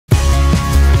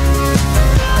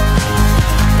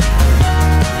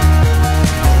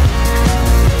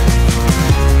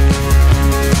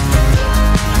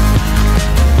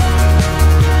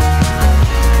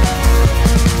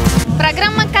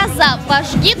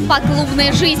по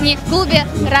клубной жизни в клубе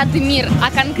 «Радмир»,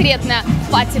 а конкретно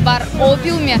в пати-бар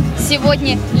 «Опиуме»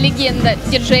 сегодня легенда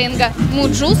диджеинга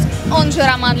Mujuice, он же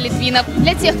Роман Литвинов.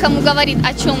 Для тех, кому говорит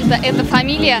о чем-то эта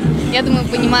фамилия, я думаю,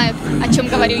 понимают, о чем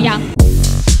говорю я.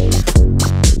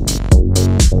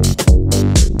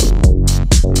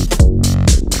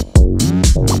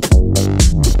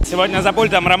 Сегодня за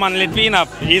пультом Роман Литвинов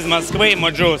из Москвы,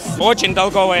 Mujuice. Очень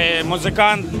толковый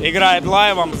музыкант, играет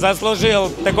лайвом. Заслужил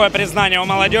такое признание у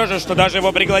молодежи, что даже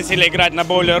его пригласили играть на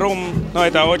Boiler Room. Но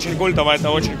это очень культово, это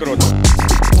очень круто.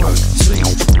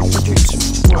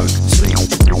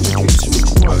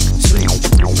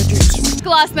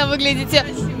 Классно выглядите.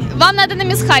 Вам надо на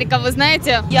мисс Харьков, вы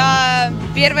знаете? Я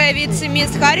первая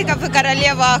вице-мисс Харьков и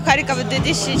королева Харькова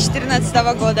 2014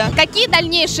 года. Какие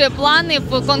дальнейшие планы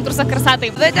в конкурсах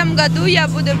красоты? В этом году я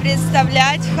буду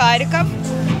представлять Харьков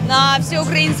на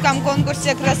всеукраинском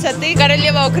конкурсе красоты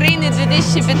 «Королева Украины»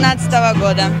 2015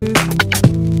 года.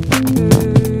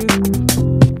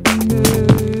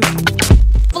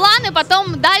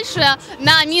 Потом дальше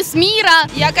на мисс Мира.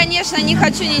 Я, конечно, не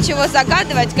хочу ничего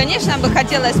загадывать. Конечно, бы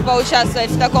хотелось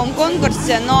поучаствовать в таком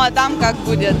конкурсе, но там как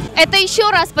будет. Это еще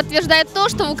раз подтверждает то,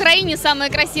 что в Украине самые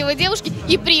красивые девушки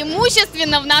и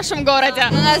преимущественно в нашем городе.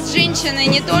 У нас женщины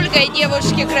не только и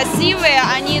девушки красивые,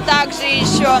 они также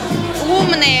еще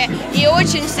умные и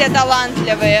очень все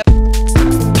талантливые.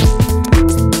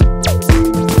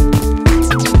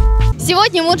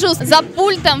 Сегодня Mujuice за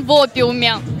пультом в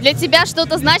Опиуме. Для тебя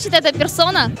что-то значит эта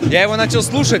персона? Я его начал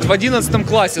слушать в 11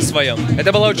 классе своем.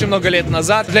 Это было очень много лет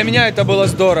назад. Для меня это было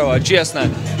здорово, честно.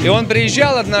 И он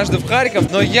приезжал однажды в Харьков,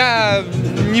 но я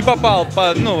не попал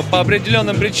по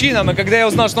определенным причинам. И когда я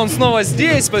узнал, что он снова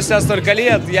здесь, спустя столько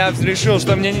лет, я решил,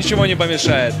 что мне ничего не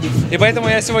помешает. И поэтому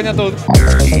я сегодня тут.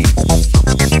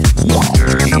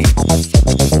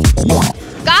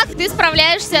 Как ты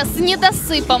справляешься с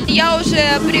недосыпом? Я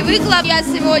уже привыкла, я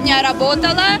сегодня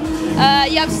работала,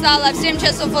 я встала в 7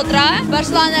 часов утра,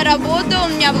 пошла на работу, у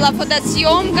меня была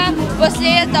фотосъемка,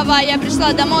 после этого я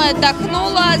пришла домой,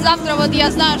 отдохнула, завтра вот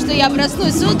я знаю, что я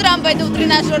проснусь утром, пойду в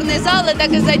тренажерный зал, и так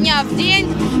изо дня в день.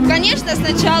 Конечно,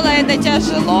 сначала это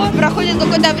тяжело, проходит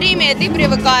какое-то время, и ты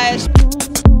привыкаешь.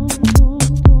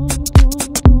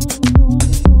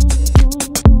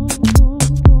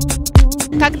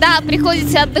 Когда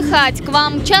приходите отдыхать, к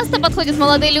вам часто подходят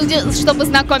молодые люди, чтобы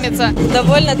знакомиться?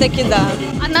 Довольно-таки да.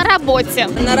 А на работе?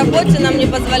 На работе нам не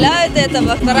позволяют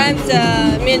этого, стараемся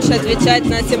меньше отвечать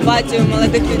на симпатию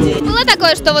молодых людей. Было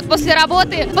такое, что вот после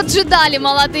работы поджидали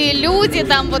молодые люди,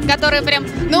 там вот, которые прям,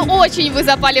 очень вы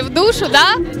запали в душу,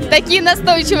 да? Такие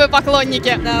настойчивые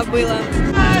поклонники. Да, было.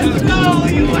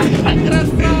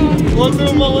 Вот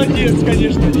вы молодец,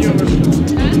 конечно, девушка.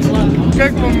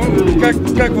 Как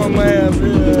вам моя...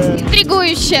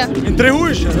 Интригующе.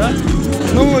 Интригующе, да?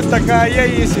 Ну вот такая я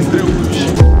и есть интригующая.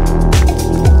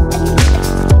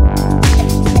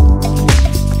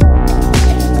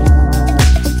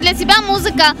 Для тебя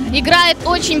музыка играет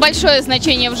очень большое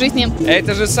значение в жизни.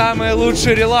 Это же самый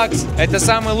лучший релакс, это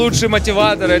самый лучший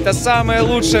мотиватор, это самое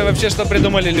лучшее вообще, что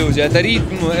придумали люди. Это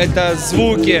ритм, это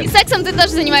звуки. И сексом ты тоже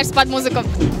занимаешься под музыку?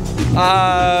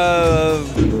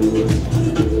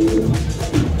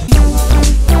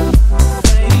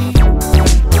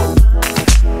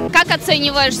 Как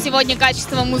оцениваешь сегодня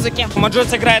качество музыки?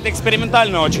 Mujuice играет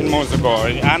экспериментальную очень музыку.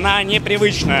 Она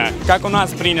непривычная, как у нас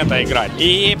принято играть.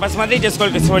 И посмотрите,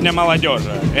 сколько сегодня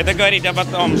молодежи. Это говорит об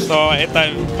том, что это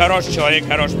хороший человек,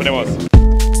 хороший привоз.